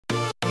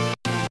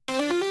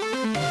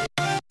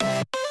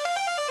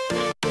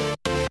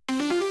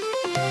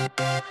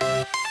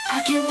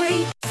can't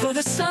wait for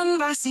the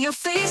sunrise, see your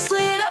face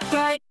lit up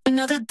bright.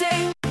 Another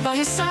day by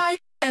your side,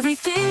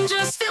 everything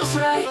just feels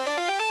right.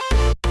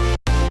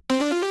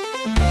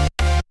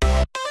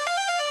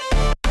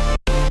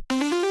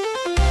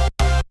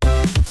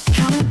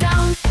 Counting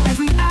down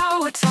every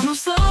hour, time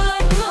moves slow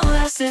like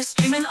molasses.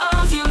 Dreaming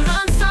of you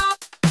non-stop,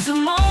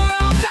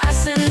 tomorrow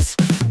passes.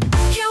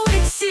 I can't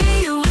wait to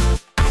see you,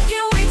 I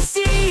can't wait to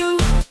see you.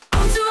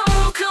 Oh,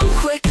 tomorrow come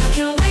quick, I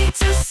can't wait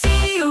to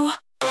see you.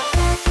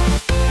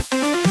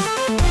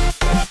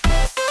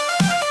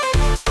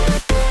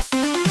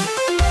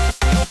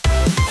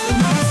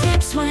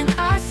 When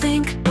I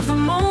think of the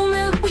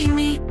moment we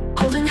meet,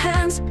 holding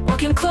hands,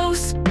 walking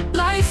close,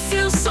 life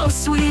feels so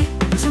sweet.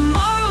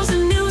 Tomorrow's a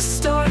new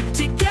start,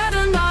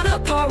 together not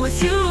apart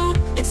with you.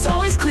 It's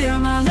always clear,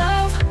 my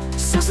love,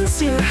 so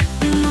sincere.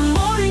 In the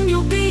morning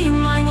you'll be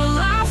mine, we'll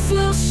laugh,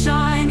 we'll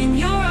shine. In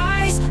your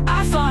eyes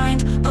I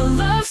find a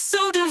love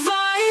so divine.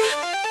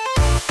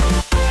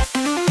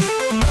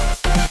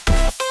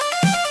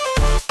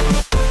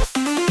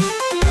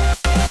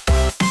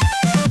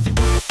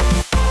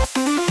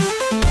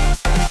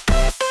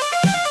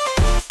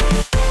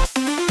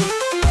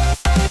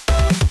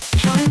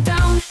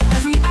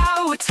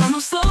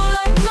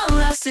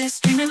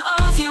 Dreaming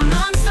of you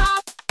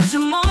non-stop,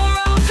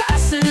 tomorrow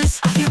passes.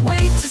 I can't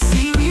wait to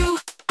see you,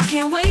 I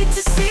can't wait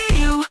to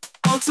see you.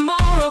 Oh,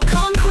 tomorrow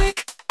come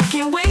quick, I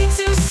can't wait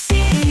to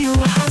see you.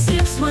 My heart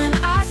skips when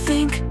I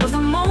think of the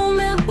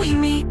moment we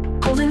meet,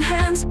 holding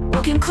hands,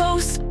 walking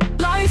close,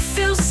 life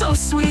feels so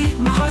sweet.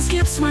 My heart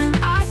skips when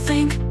I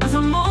think of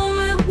the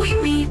moment we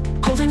meet,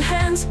 holding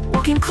hands,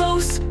 walking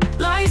close,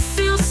 life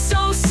feels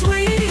so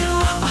sweet.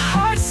 My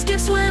heart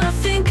skips when I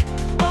think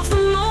of the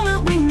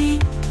moment we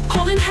meet,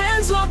 holding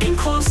hands, walking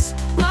close,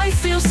 life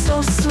feels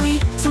so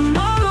sweet.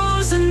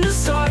 Tomorrow's a new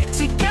start,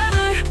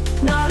 together,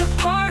 not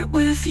apart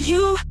with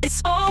you.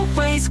 It's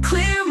always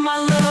clear, my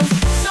love,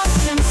 so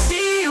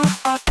sincere.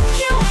 I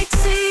can't wait to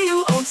see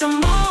you. Oh,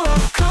 tomorrow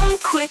come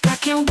quick, I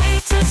can't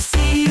wait to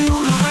see you.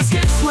 My heart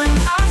skips when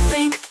I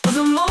think of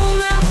the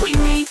moment we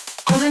meet,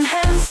 holding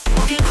hands,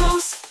 walking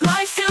close,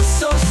 life feels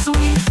so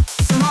sweet.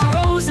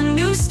 Tomorrow's a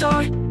new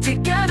start,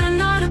 together,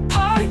 not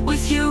apart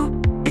with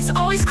you. It's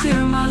always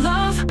clear, my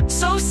love,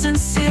 so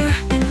sincere.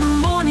 In the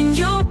morning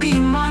you'll be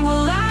mine,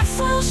 we'll laugh,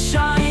 we'll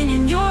shine.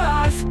 In your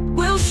eyes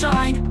we'll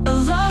shine, a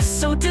love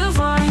so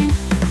divine.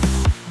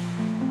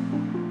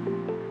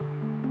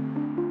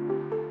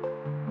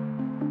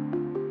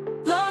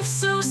 Love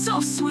so, so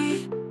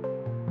sweet.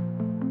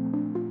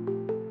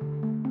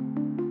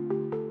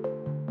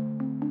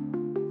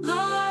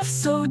 Love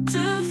so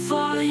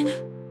divine.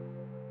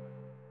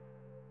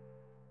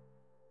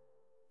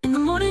 In the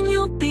morning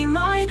you'll be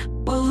mine,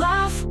 we'll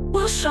laugh,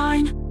 we'll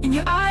shine. In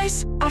your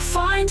eyes I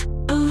find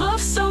a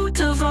love so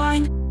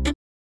divine.